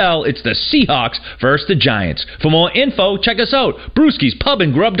NFL, it's the Seahawks versus the Giants. For more info, check us out.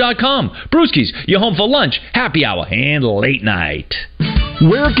 BrewskisPubandGrub.com. Brewskis, your home for lunch, happy hour, and late night.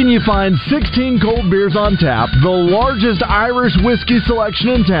 Where can you find 16 cold beers on tap, the largest Irish whiskey selection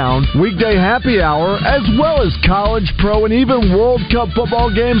in town, weekday happy hour, as well as college, pro, and even World Cup football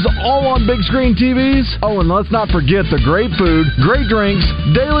games all on big screen TVs? Oh, and let's not forget the great food, great drinks,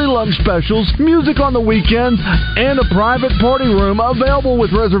 daily lunch specials, music on the weekends, and a private party room available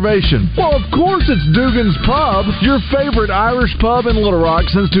with reservation. Well, of course it's Dugan's Pub, your favorite Irish pub in Little Rock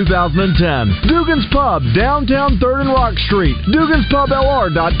since 2010. Dugan's Pub, downtown 3rd and Rock Street. Dugan'sPubLR.com.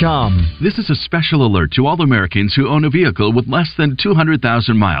 This is a special alert to all Americans who own a vehicle with less than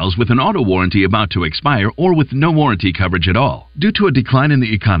 200,000 miles with an auto warranty about to expire or with no warranty coverage at all. Due to a decline in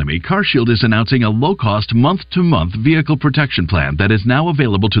the economy, CarShield is announcing a low-cost month-to-month vehicle protection plan that is now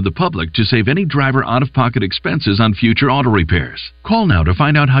available to the public to save any driver out-of-pocket expenses on future auto repairs. Call now to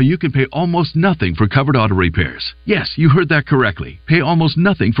find out how you can pay almost nothing for covered auto repairs. Yes, you heard that correctly. Pay almost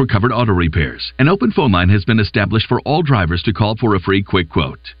nothing for covered auto repairs. An open phone line has been established for all drivers to call for a free quick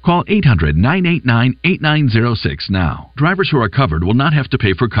quote. Call 800-989-8906 now. Drivers who are covered will not have to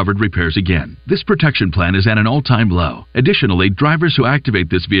pay for covered repairs again. This protection plan is at an all-time low. Additionally, drivers who activate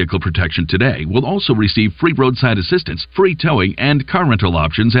this vehicle protection today will also receive free roadside assistance, free towing, and car rental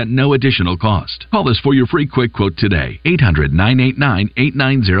options at no additional cost. Call us for your free quick quote today.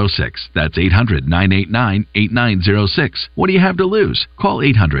 800-989-8906. That's 800-989-8906. What do you have to lose? Call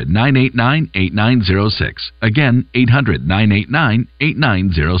 800-989-8906. Again,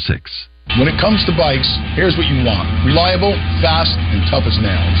 800-989-8906. When it comes to bikes, here's what you want. Reliable, fast, and tough as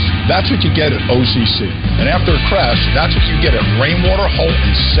nails. That's what you get at OCC. And after a crash, that's what you get at Rainwater, Holt,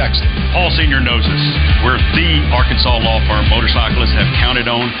 and Sexton. Paul Sr. knows us. We're the Arkansas law firm motorcyclists have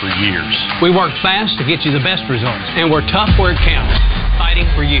counted on for years. We work fast to get you the best results, and we're tough where it counts. Fighting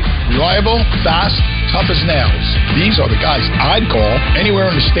for you. Reliable, fast, tough as nails. These are the guys I'd call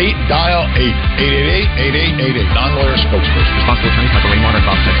anywhere in the state. Dial 888-8888. Non-lawyer spokesperson. Responsible attorney, Michael Rainwater,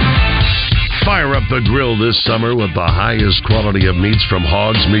 Bob Sexton. Fire up the grill this summer with the highest quality of meats from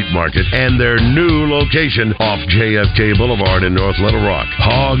Hogs Meat Market and their new location off JFK Boulevard in North Little Rock.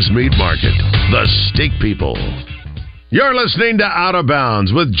 Hogs Meat Market, the steak people. You're listening to Out of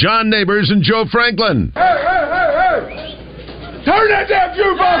Bounds with John Neighbors and Joe Franklin. Hey! Turn that damn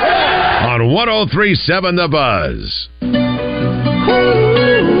jukebox on 103.7 The Buzz.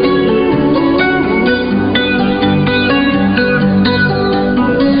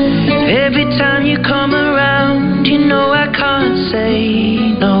 Every time you come around, you know I can't say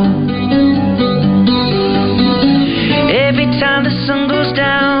no. Every time the sun goes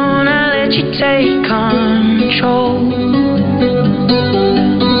down, I let you take control.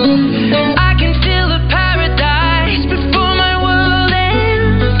 I can feel the paradise before my world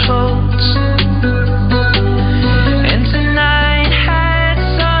implodes. And tonight had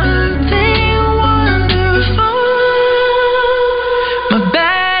something wonderful. My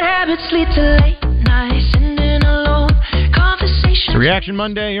bad habits lead to late nights and then alone conversation. Reaction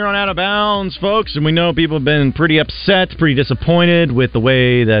Monday here on Out of Bounds, folks, and we know people have been pretty upset, pretty disappointed with the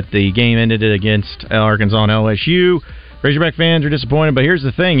way that the game ended against Arkansas and LSU. Razorback fans are disappointed, but here's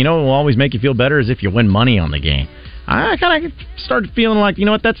the thing. You know what will always make you feel better is if you win money on the game. I kind of started feeling like, you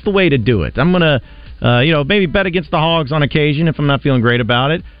know what, that's the way to do it. I'm going to, maybe bet against the Hogs on occasion if I'm not feeling great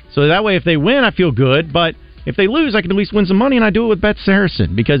about it. So that way, if they win, I feel good. But if they lose, I can at least win some money, and I do it with Bet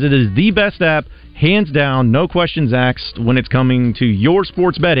Saracen because it is the best app, hands down, no questions asked when it's coming to your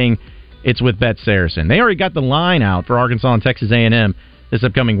sports betting. It's with Bet Saracen. They already got the line out for Arkansas and Texas A&M this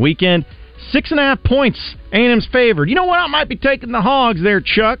upcoming weekend. 6.5 points, A&M's favored. You know what? I might be taking the Hogs there,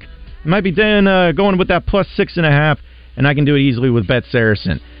 Chuck. I might be going with that plus 6.5, and I can do it easily with Bet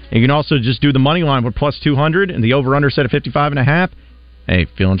Saracen. And you can also just do the money line with plus 200 and the over-under set at 55.5. Hey,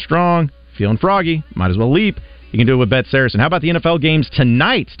 feeling strong, feeling froggy, might as well leap. You can do it with Bet Saracen. How about the NFL games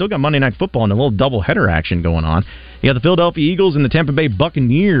tonight? Still got Monday Night Football and a little doubleheader action going on. You got the Philadelphia Eagles and the Tampa Bay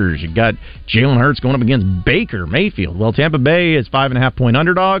Buccaneers. You got Jalen Hurts going up against Baker Mayfield. Well, Tampa Bay is 5.5-point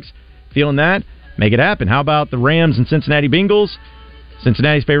underdogs. Feeling that? Make it happen. How about the Rams and Cincinnati Bengals?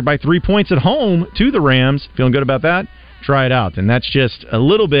 Cincinnati's favored by 3 points at home to the Rams. Feeling good about that? Try it out. And that's just a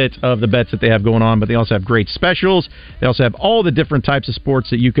little bit of the bets that they have going on, but they also have great specials. They also have all the different types of sports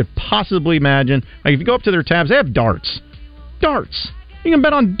that you could possibly imagine. Like if you go up to their tabs, they have darts. Darts. You can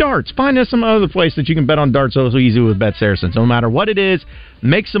bet on darts. Find us some other place that you can bet on darts so easy with Bet Saracen. So no matter what it is,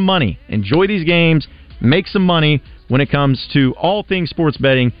 make some money. Enjoy these games. Make some money when it comes to all things sports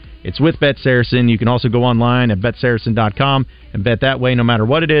betting. It's with Bet Saracen. You can also go online at BetSaracen.com and bet that way no matter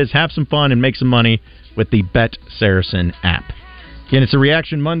what it is. Have some fun and make some money with the Bet Saracen app. Again, it's a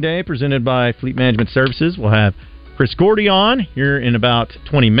Reaction Monday presented by Fleet Management Services. We'll have Chris Gordy on here in about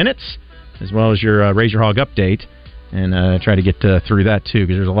 20 minutes, as well as your Razor Hog update, and try to get through that too,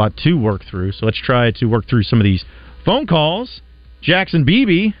 because there's a lot to work through. So let's try to work through some of these phone calls. Jackson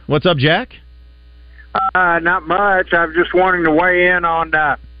Beebe, what's up, Jack? Not much. I was just wanting to weigh in on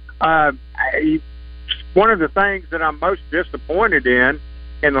one of the things that I'm most disappointed in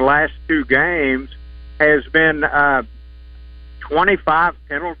the last two games has been 25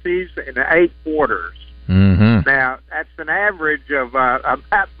 penalties in 8 quarters. Mm-hmm. Now, that's an average of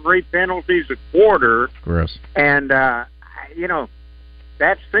about 3 penalties a quarter. Gross. And, that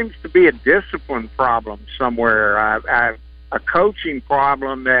seems to be a discipline problem somewhere, a coaching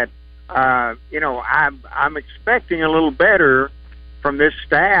problem that, I'm expecting a little better from this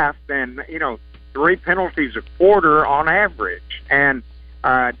staff than, 3 penalties a quarter on average. And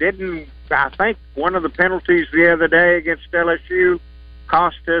I think one of the penalties the other day against LSU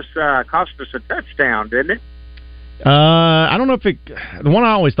cost us a touchdown, didn't it? I don't know if the one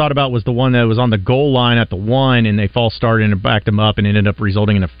I always thought about was the one that was on the goal line at the 1, and they false started and backed them up and ended up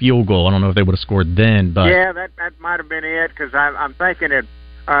resulting in a field goal. I don't know if they would have scored then, but yeah, that might have been it, because I'm thinking it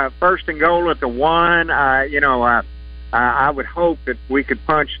first and goal at the 1. I would hope that we could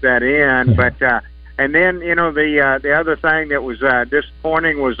punch that in, but and then the other thing that was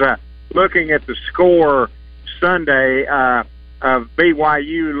disappointing was looking at the score Sunday of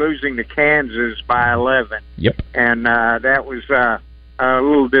BYU losing to Kansas by 11. Yep. And that was a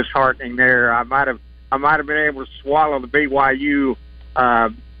little disheartening there. I might have been able to swallow the BYU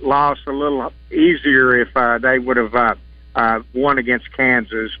loss a little easier if they would have won against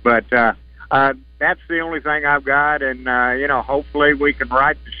Kansas. But that's the only thing I've got, and hopefully we can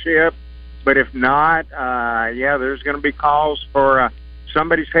right the ship. But if not, there's going to be calls for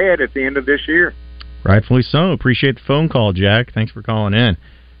somebody's head at the end of this year. Rightfully so. Appreciate the phone call, Jack. Thanks for calling in.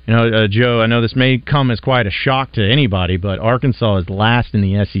 Joe, I know this may come as quite a shock to anybody, but Arkansas is last in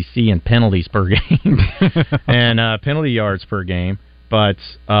the SEC in penalties per game and penalty yards per game. But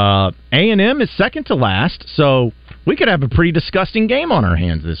A&M is second to last, so we could have a pretty disgusting game on our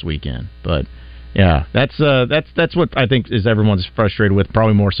hands this weekend. But yeah, that's what I think is everyone's frustrated with,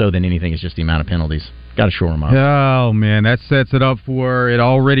 probably more so than anything, is just the amount of penalties. Got to shore them up. Oh, man, that sets it up for it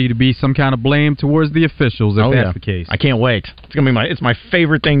already to be some kind of blame towards the officials if that's the case. I can't wait. It's gonna be my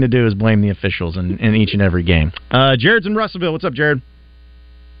favorite thing to do is blame the officials in each and every game. Jared's in Russellville. What's up, Jared?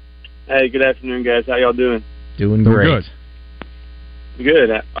 Hey, good afternoon, guys. How y'all doing? Doing great.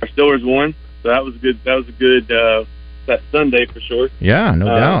 Good. Our Steelers won, so that was good. That was a good that Sunday for sure. Yeah, no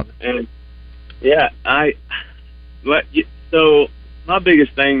doubt. And yeah, so my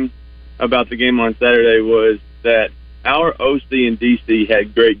biggest thing about the game on Saturday was that our OC and DC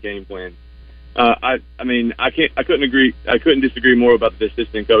had great game plans. I couldn't disagree more about the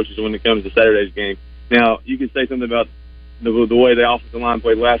assistant coaches when it comes to Saturday's game. Now, you can say something about the way the offensive line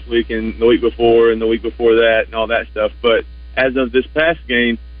played last week and the week before and the week before that and all that stuff, but as of this past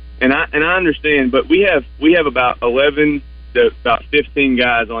game, and I understand, but we have about 11 to about 15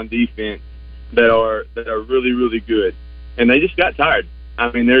 guys on defense that are really, really good, and they just got tired.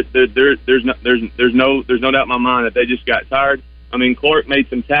 I mean, there's no doubt in my mind that they just got tired. I mean, Clark made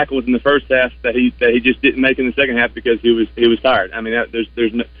some tackles in the first half that he just didn't make in the second half because he was tired. I mean,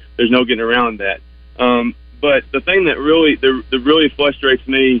 there's no getting around that. But the thing that really frustrates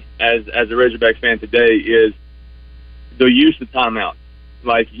me as a Razorback fan today is the use of timeouts.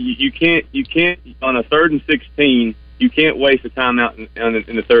 Like you can't on a 3rd and 16, you can't waste a timeout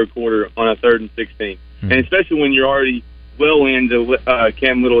in the third quarter on a 3rd and 16, and especially when you're already well into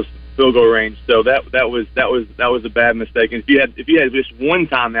Cam Little's field goal range. So that was a bad mistake. And if you had just one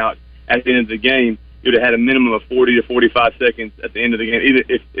timeout at the end of the game, you would have had a minimum of 40 to 45 seconds at the end of the game, even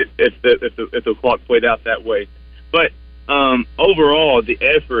if the clock played out that way. But overall, the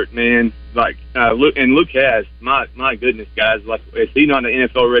effort, man, like Luke has, my goodness, guys, like is he not an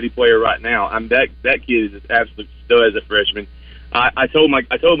NFL ready player right now? That kid is an absolute stud as a freshman. I told my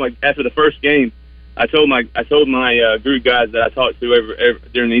after the first game, I told my group guys that I talked to every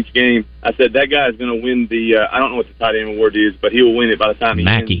during each game, I said that guy is going to win the I don't know what the tight end award is, but he'll win it by the time he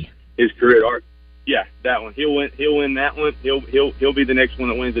ends his career at Arkansas. Yeah, that one. He'll win that one. He'll be the next one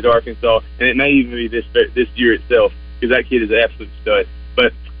that wins at Arkansas, and it may even be this year itself because that kid is an absolute stud.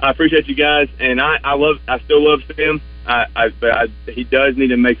 But I appreciate you guys, and I still love Sam. But he does need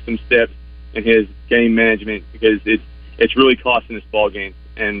to make some steps in his game management because it's really costing us ball games.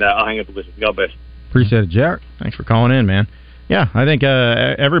 And I'll hang up the listen. God bless. Appreciate it, Jared. Thanks for calling in, man. Yeah, I think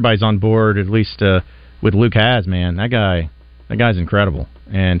everybody's on board, at least with Luke Has, man. That guy's incredible.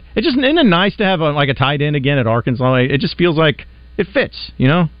 And it's just isn't it nice to have a tight end again at Arkansas? It just feels like it fits, you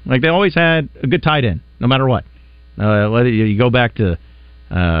know? Like they always had a good tight end, no matter what. You go back to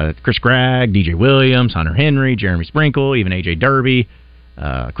Chris Gregg, DJ Williams, Hunter Henry, Jeremy Sprinkle, even AJ Derby,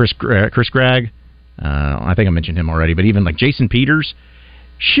 Chris Gregg. I think I mentioned him already, but even like Jason Peters.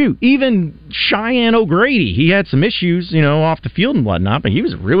 Shoot, even Cheyenne O'Grady. He had some issues, off the field and whatnot, but he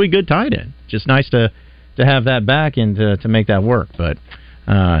was a really good tight end. Just nice to have that back and to make that work. But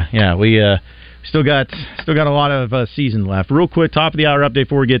we still got a lot of season left. Real quick, top of the hour update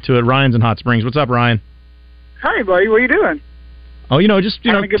before we get to it. Ryan's in Hot Springs. What's up, Ryan? Hi, buddy. What are you doing? Oh, just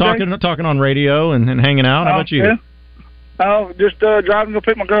talking on radio and hanging out. How about you? Yeah. Oh, just driving to go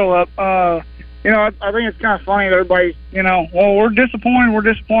pick my girl up. I think it's kind of funny that everybody's, well, we're disappointed.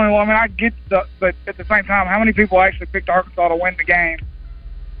 Well, I mean, I get but at the same time, how many people actually picked Arkansas to win the game?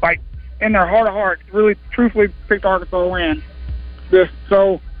 Like, in their heart of hearts, really, truthfully picked Arkansas to win.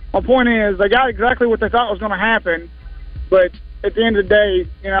 So, my point is, they got exactly what they thought was going to happen, but at the end of the day,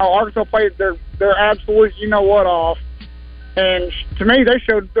 Arkansas played their absolute you-know-what off, and to me, they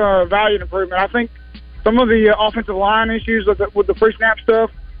showed value and improvement. I think some of the offensive line issues with the pre-snap stuff,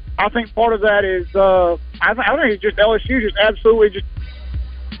 I think part of that is I think it's just LSU just absolutely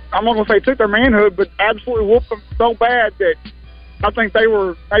I'm not going to say took their manhood, but absolutely whooped them so bad that I think they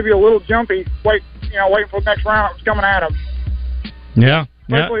were maybe a little jumpy, waiting for the next round that was coming at them. Yeah.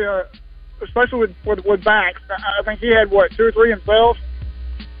 Especially with backs. I think he had, 2 or 3 himself?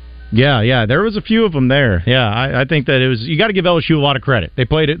 Yeah, there was a few of them there. Yeah, I think that you got to give LSU a lot of credit.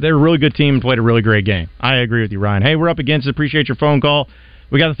 They're a really good team and played a really great game. I agree with you, Ryan. Hey, we're up against it. Appreciate your phone call.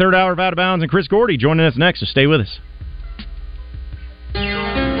 We got the third hour of Out of Bounds and Chris Gordy joining us next, so stay with us.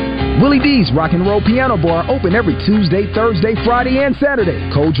 Willie D's Rock and Roll Piano Bar open every Tuesday, Thursday, Friday, and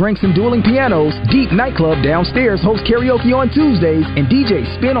Saturday. Cold drinks and dueling pianos. Deep Nightclub downstairs hosts karaoke on Tuesdays and DJ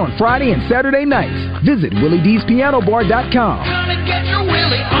Spin on Friday and Saturday nights. Visit WillieD'sPianoBar.com. Gonna get your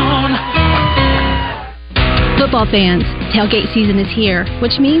Willie on. Football fans, tailgate season is here,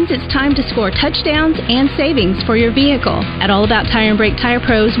 which means it's time to score touchdowns and savings for your vehicle. At All About Tire and Brake Tire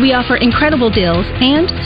Pros, we offer incredible deals and